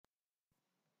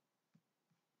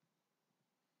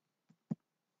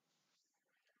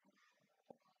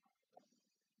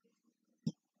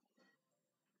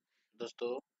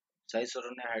दोस्तों, साई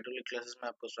सरों ने हाइड्रोलिक क्लासेस में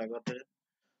आपको स्वागत है।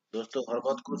 दोस्तों, हर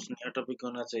बात कुछ नया टॉपिक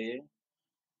होना चाहिए,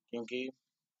 क्योंकि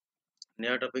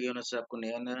नया टॉपिक होने से आपको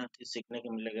नया नया चीज सीखने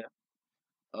को मिलेगा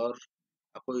और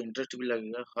आपको इंटरेस्ट भी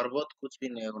लगेगा। हर बात कुछ भी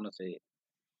नया होना चाहिए।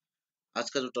 आज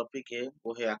का जो टॉपिक है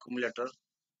वो है एक्यूमुलेटर।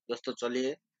 दोस्तों,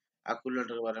 चलिए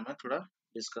एक्यूमुलेटर के बारे में थोड़ा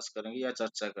डिस्कस करेंगे या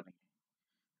चर्चा करेंगे।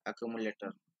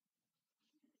 Accumulator.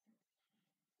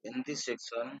 In this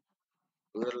section,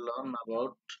 we will learn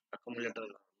about accumulator.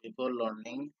 Before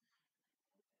learning,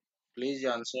 please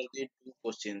answer the two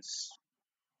questions.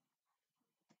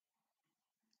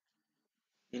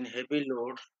 In heavy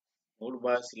load, moved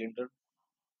by a cylinder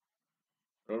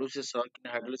produces work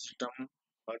in hydraulic system.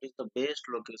 What is the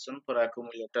best location for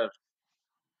accumulator?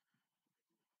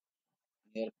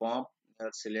 Near pump, near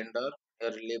cylinder,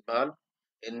 near relief valve,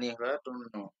 anywhere,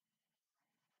 don't know.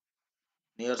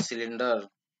 Near cylinder.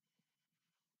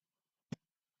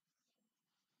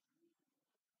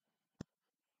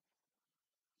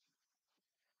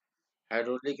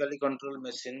 Hydraulically controlled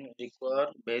machine require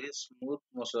very smooth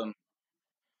motion.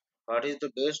 What is the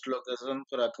best location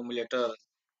for accumulator?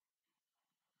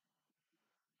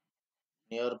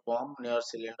 Near pump, near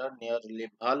cylinder, near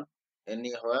relief valve,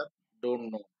 anywhere, don't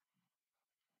know.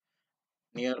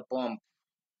 Near pump.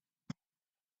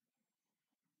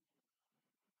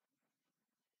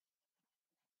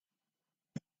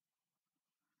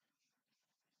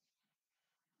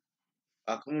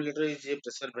 Accumulator is a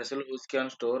pressure vessel which can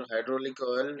store hydraulic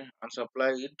oil and supply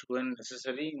it when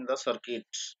necessary in the circuit.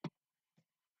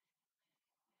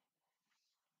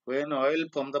 When oil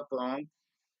from the pump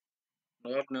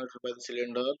not needed by the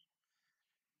cylinder,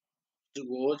 it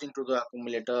goes into the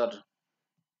accumulator.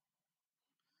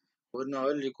 When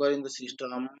oil required in the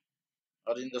system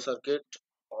or in the circuit,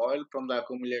 oil from the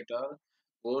accumulator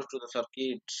goes to the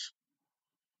circuit.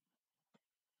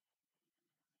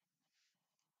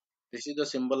 This is the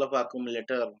symbol of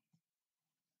accumulator.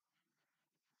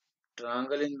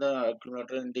 Triangle in the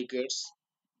accumulator indicates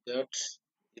that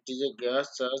it is a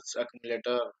gas charged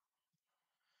accumulator.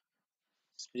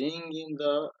 Spring in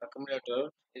the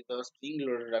accumulator is the spring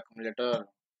loaded accumulator.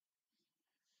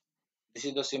 This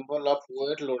is the symbol of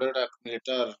weight loaded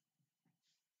accumulator.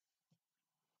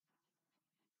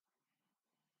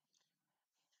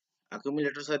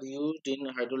 Accumulators are used in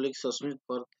hydraulic systems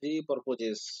for three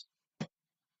purposes.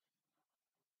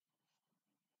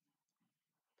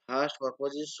 First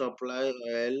purpose is supply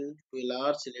oil to a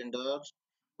large cylinder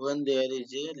when there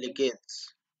is a leakage.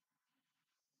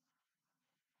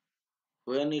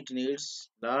 When it needs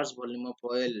large volume of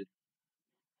oil,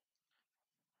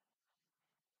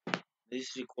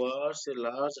 this requires a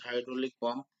large hydraulic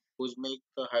pump which makes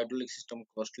the hydraulic system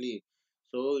costly.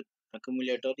 So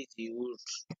accumulator is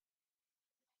used.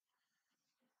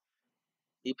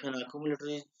 If an accumulator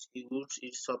is used,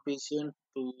 it's sufficient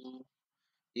to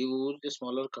use a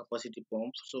smaller capacity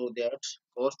pump so that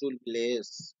cost will be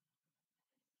less.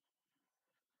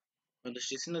 When the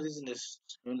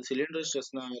cylinder is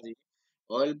stationary,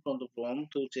 oil from the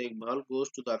pump to check valve goes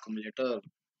to the accumulator.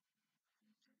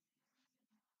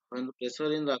 When the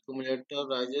pressure in the accumulator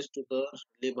rises to the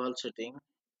relief valve setting,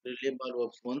 relief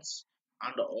valve opens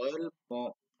and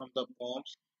from the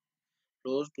pumps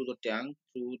flows to the tank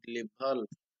through relief valve.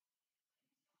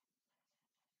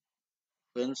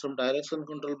 When some direction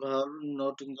control valve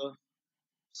not in the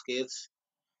sketch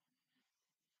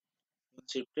when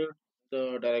shifted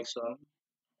the direction,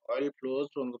 oil flows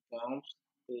from the pumps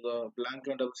to the blank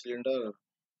end of the cylinder,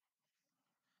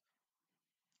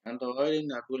 and the oil in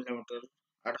accumulator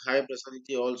at high pressure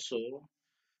it also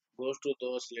goes to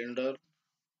the cylinder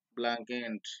blank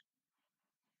end.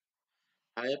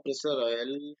 High pressure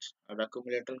oil at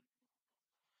accumulator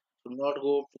should not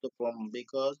go to the pump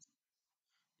because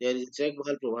there is check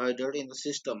valve provided in the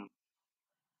system.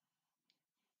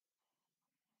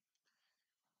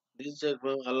 This check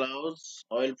valve allows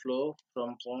oil flow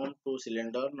from pump to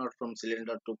cylinder, not from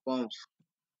cylinder to pumps.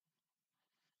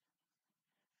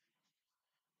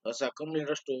 Thus,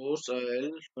 accumulator stores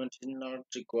oil when it is not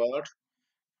required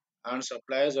and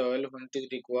supplies oil when it is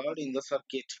required in the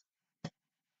circuit.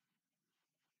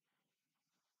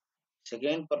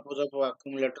 Second purpose of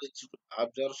accumulator is to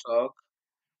observe shock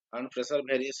and pressure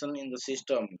variation in the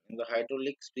system in the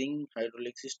hydraulic spring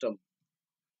hydraulic system.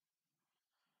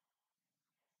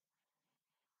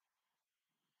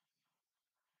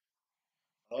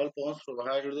 All pumps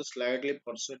provide with a slightly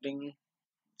pulsating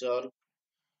jerk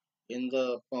in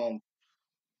the pump.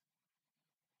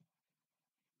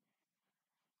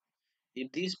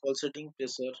 If this pulsating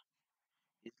pressure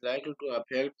is likely to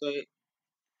affect the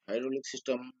hydraulic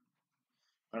system,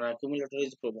 an accumulator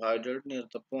is provided near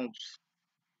the pumps.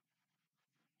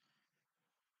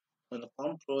 When the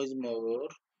pump flow is more,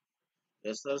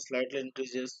 pressure slightly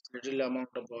increases, little amount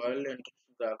of oil enters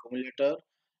the accumulator,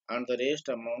 and the rest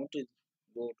amount is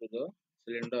go to the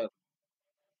cylinder.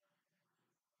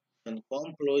 When the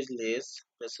pump flow is less,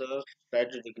 pressure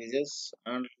slightly decreases,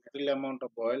 and little amount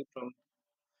of oil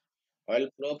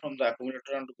flow from the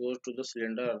accumulator and goes to the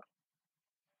cylinder.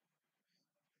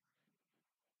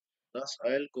 Thus,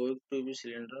 oil going to the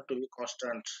cylinder to be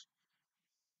constant.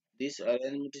 This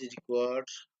arrangement is required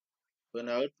when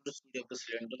output speed of the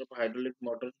cylinder of hydraulic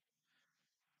motor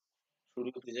should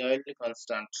be precisely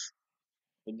constant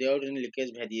without any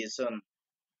leakage variation.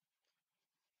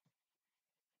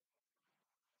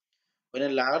 When a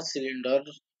large cylinder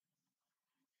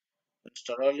is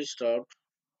thoroughly stopped,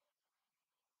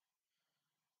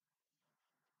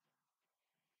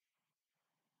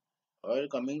 oil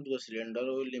coming to the cylinder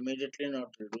will immediately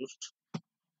not reduced.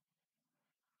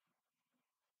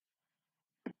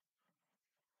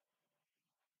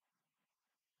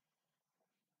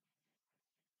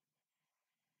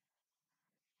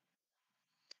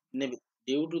 In a-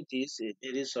 Due to this a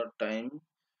very short time,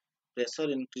 pressure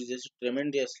increases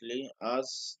tremendously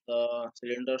as the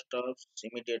cylinder stops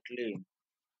immediately.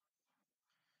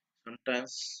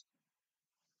 Sometimes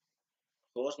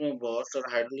hose may burst or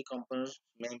hydraulic components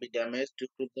may be damaged due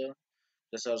to the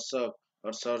pressure shock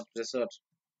or surge pressure.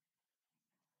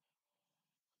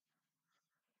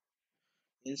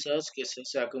 In such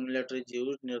cases, the accumulator is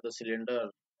used near the cylinder.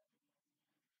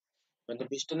 When the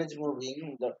piston is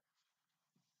moving,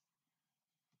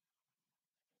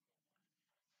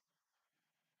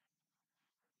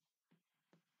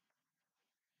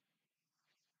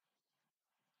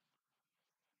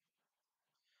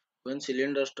 when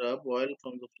cylinder stop, oil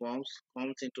from the pumps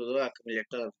comes into the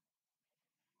accumulator.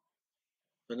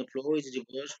 When the flow is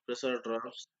reversed, pressure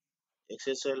drops.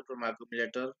 Excess oil from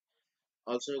accumulator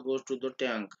also goes to the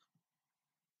tank.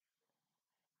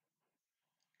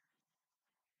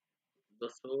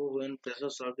 So when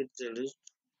pressure shock is reduced,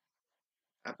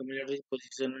 accumulator is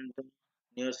positioned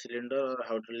near cylinder or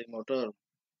hydraulic motor.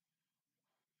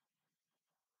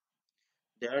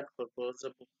 That purpose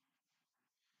of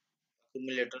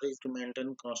accumulator is to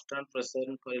maintain constant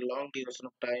pressure for a long duration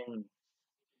of time.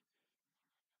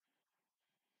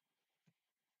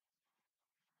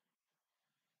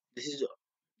 This is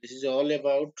this is all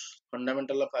about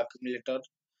fundamental of accumulator.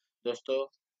 दोस्तों,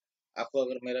 आपको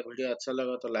अगर मेरा video अच्छा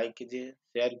लगा तो like कीजिए,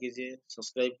 share कीजिए,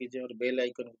 subscribe कीजिए और बेल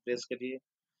आइकन को प्रेस करिए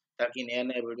ताकि नया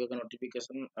नया वीडियो का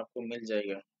नोटिफिकेशन आपको मिल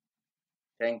जाएगा।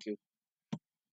 Thank you.